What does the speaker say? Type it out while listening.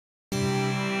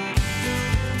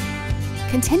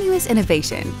Continuous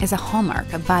innovation is a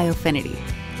hallmark of Biofinity.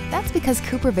 That's because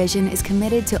CooperVision is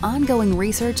committed to ongoing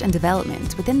research and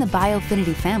development within the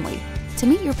Biofinity family to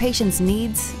meet your patients'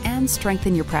 needs and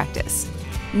strengthen your practice,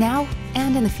 now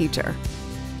and in the future.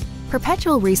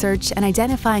 Perpetual research and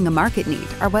identifying a market need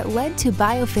are what led to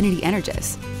Biofinity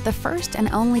Energys, the first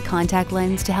and only contact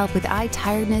lens to help with eye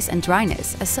tiredness and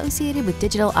dryness associated with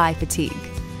digital eye fatigue.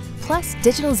 Plus,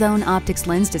 Digital Zone Optics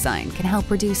lens design can help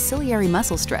reduce ciliary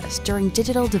muscle stress during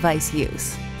digital device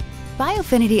use.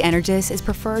 Biofinity Energys is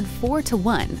preferred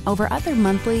 4-to-1 over other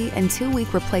monthly and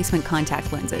 2-week replacement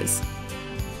contact lenses.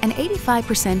 And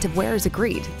 85% of wearers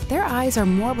agreed their eyes are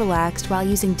more relaxed while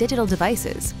using digital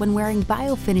devices when wearing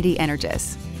Biofinity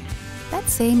Energys. That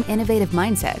same innovative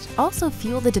mindset also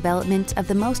fueled the development of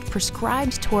the most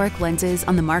prescribed toric lenses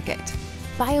on the market,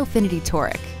 Biofinity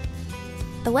Toric.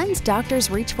 The lens doctors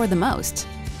reach for the most,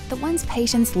 the ones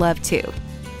patients love too.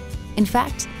 In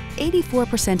fact,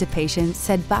 84% of patients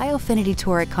said Biofinity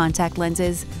Toric contact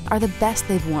lenses are the best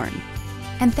they've worn.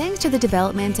 And thanks to the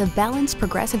development of balanced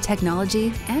progressive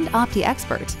technology and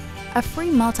OptiExpert, a free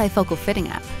multifocal fitting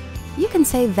app, you can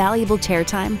save valuable chair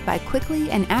time by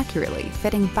quickly and accurately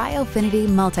fitting Biofinity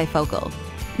Multifocal.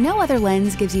 No other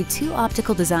lens gives you 2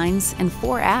 optical designs and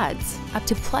 4 ads, up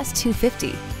to plus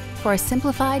 250, for a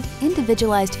simplified,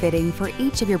 individualized fitting for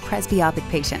each of your presbyopic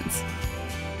patients.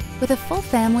 With a full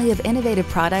family of innovative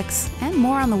products and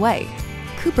more on the way,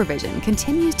 CooperVision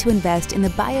continues to invest in the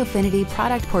Biofinity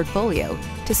product portfolio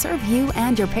to serve you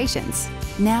and your patients,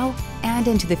 now and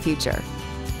into the future.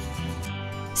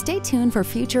 Stay tuned for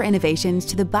future innovations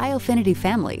to the Biofinity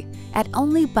family at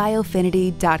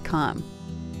onlybiofinity.com.